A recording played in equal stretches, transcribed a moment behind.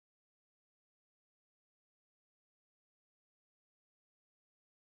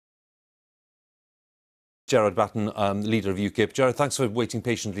Gerard Batten, leader of UKIP. Gerard, thanks for waiting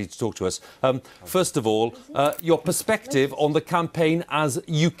patiently to talk to us. First of all, your perspective on the campaign as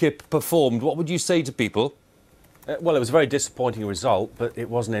UKIP performed. What would you say to people? Well, it was a very disappointing result, but it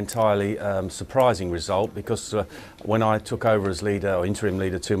wasn't entirely surprising result because when I took over as leader or interim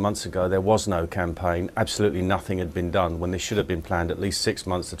leader 2 months ago, there was no campaign. Absolutely nothing had been done when they should have been planned at least 6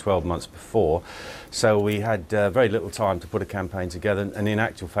 months to 12 months before. So we had very little time to put a campaign together, and in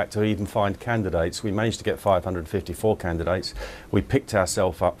actual fact to even find candidates. We managed to get 554 candidates. We picked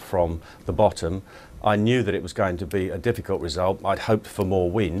ourselves up from the bottom. I knew that it was going to be a difficult result. I'd hoped for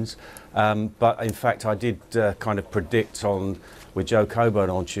more wins, but in fact I did kind of predict with Joe Coburn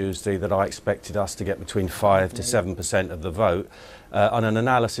on Tuesday that I expected us to get between 5 to 7% of the vote. On an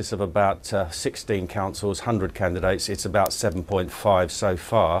analysis of about 16 councils, 100 candidates, it's about 7.5 so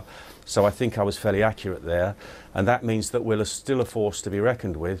far. So I think I was fairly accurate there, and that means that we're still a force to be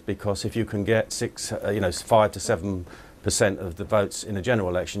reckoned with, because if you can get 5 to 7% of the votes in a general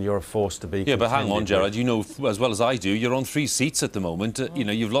election, you're a force to be. Yeah, but hang on, Gerard. You know as well as I do, you're on 3 seats at the moment. You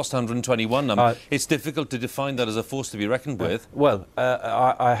know, you've lost 121. It's difficult to define that as a force to be reckoned with. Well,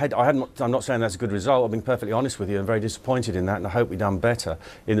 I'm not saying that's a good result. I'm being perfectly honest with you. I'm very disappointed in that, and I hope we've done better.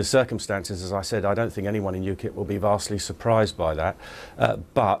 In the circumstances, as I said, I don't think anyone in UKIP will be vastly surprised by that.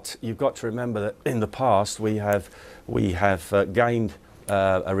 But you've got to remember that in the past we have gained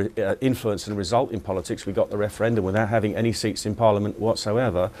influence and result in politics. We got the referendum without having any seats in Parliament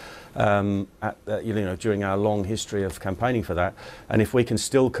whatsoever during our long history of campaigning for that. And if we can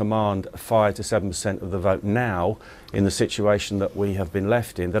still command 5 to 7% of the vote now in the situation that we have been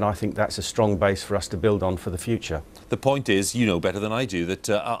left in, then I think that's a strong base for us to build on for the future. The point is, you know better than I do, that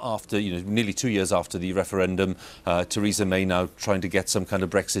after nearly 2 years after the referendum, Theresa May now trying to get some kind of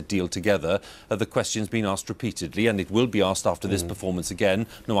Brexit deal together, the question's been asked repeatedly, and it will be asked after this performance again,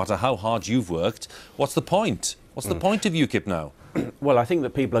 no matter how hard you've worked. What's the point? What's the point of UKIP now? Well, I think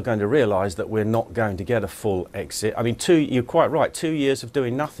that people are going to realise that we're not going to get a full exit. I mean, you're quite right, 2 years of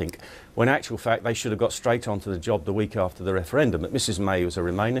doing nothing, when in actual fact they should have got straight onto the job the week after the referendum. But Mrs May was a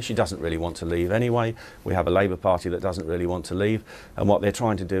Remainer. She doesn't really want to leave anyway. We have a Labour Party that doesn't really want to leave. And what they're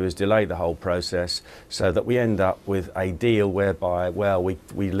trying to do is delay the whole process so that we end up with a deal whereby, well, we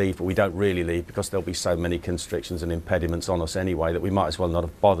leave, but we don't really leave because there'll be so many constrictions and impediments on us anyway that we might as well not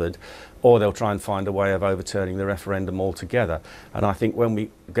have bothered. Or they'll try and find a way of overturning the referendum altogether. And I think when we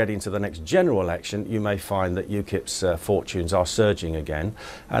get into the next general election, you may find that UKIP's fortunes are surging again.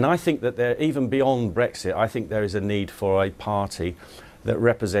 And I think that even beyond Brexit, I think there is a need for a party that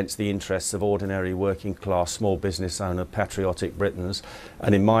represents the interests of ordinary working class, small business owner, patriotic Britons.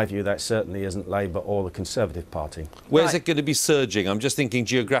 And in my view, that certainly isn't Labour or the Conservative Party. Where's it going to be surging? I'm just thinking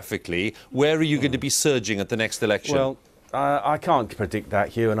geographically. Where are you going to be surging at the next election? Well, I can't predict that,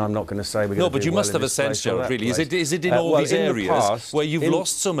 Hugh, and I'm not going to say we're going to do well. No, but you must have a sense, Gerard, really. Is it in all these areas where you've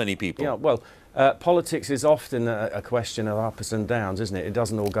lost so many people? Yeah, well, politics is often a question of ups and downs, isn't it? It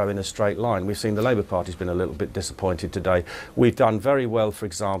doesn't all go in a straight line. We've seen the Labour Party's been a little bit disappointed today. We've done very well, for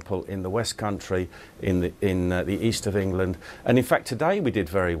example, in the West Country, in the east of England, and in fact today we did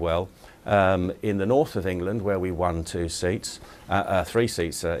very well in the north of England, where we won 2 seats, 3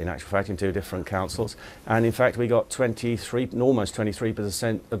 seats in actual fact, in 2 different councils, and in fact we got almost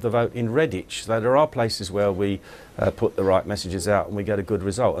 23% of the vote in Redditch. So there are places where we put the right messages out and we get a good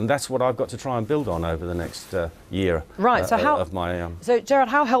result, and that's what I've got to try and build on over the next year. Right. So Gerard,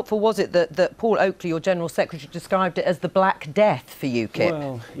 how helpful was it that Paul Oakley, your General Secretary, described it as the Black Death for UKIP?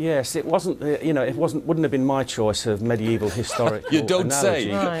 Well, yes, it wasn't. Wouldn't have been my choice of medieval historical. You don't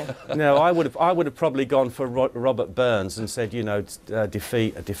analogy. say. Right. No, I would have probably gone for Robert Burns and said,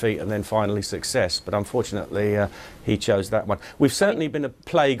 defeat, and then finally success. But unfortunately, he chose that one. We've certainly been a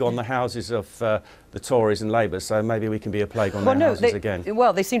plague on the houses of the Tories and Labour, so maybe we can be a plague on their houses again.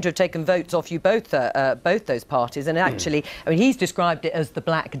 Well, they seem to have taken votes off you both those parties, and actually, I mean, he's described it as the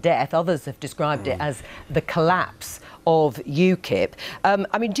Black Death. Others have described it as the collapse of UKIP.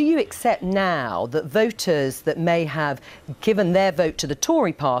 I mean, do you accept now that voters that may have given their vote to the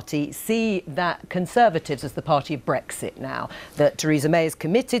Tory party see that Conservatives as the party of Brexit now, that Theresa May is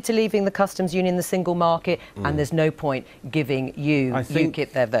committed to leaving the customs union, the single market, and there's no point giving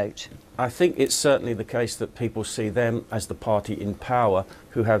UKIP their vote? I think it's certainly the case that people see them as the party in power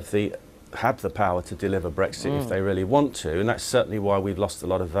who have the have the power to deliver Brexit if they really want to, and that's certainly why we've lost a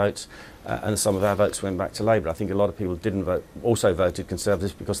lot of votes. And some of our votes went back to Labour. I think a lot of people didn't vote, also voted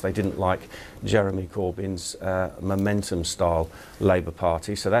Conservatives because they didn't like Jeremy Corbyn's momentum-style Labour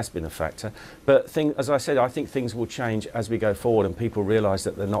Party, so that's been a factor. But as I said, I think things will change as we go forward and people realise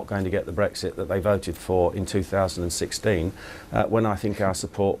that they're not going to get the Brexit that they voted for in 2016, when I think our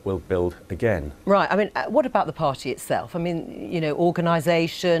support will build again. Right, I mean, what about the party itself? I mean, you know,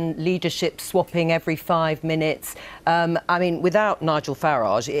 organisation, leadership swapping every 5 minutes. I mean, without Nigel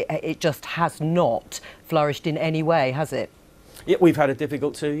Farage, it just has not flourished in any way, has it? Yeah, we've had a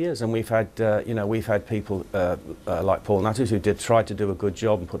difficult 2 years, and we've had, you know, we've had people like Paul Nuttall who tried to do a good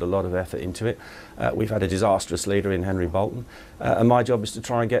job and put a lot of effort into it. We've had a disastrous leader in Henry Bolton, and my job is to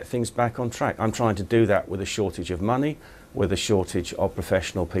try and get things back on track. I'm trying to do that with a shortage of money, with a shortage of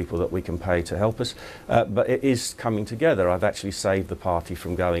professional people that we can pay to help us. But it is coming together. I've actually saved the party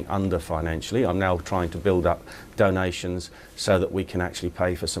from going under financially. I'm now trying to build up donations so that we can actually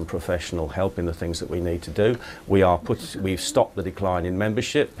pay for some professional help in the things that we need to do. We've stopped the decline in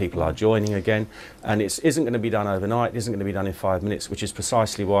membership. People are joining again, and it isn't going to be done overnight. It isn't going to be done in 5 minutes, which is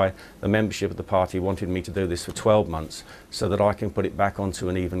precisely why the membership of the party wanted me to do this for 12 months so that I can put it back onto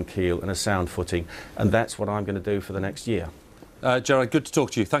an even keel and a sound footing, and that's what I'm going to do for the next year. Gerard, good to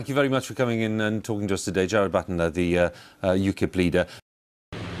talk to you. Thank you very much for coming in and talking to us today. Gerard Batten, the UKIP leader.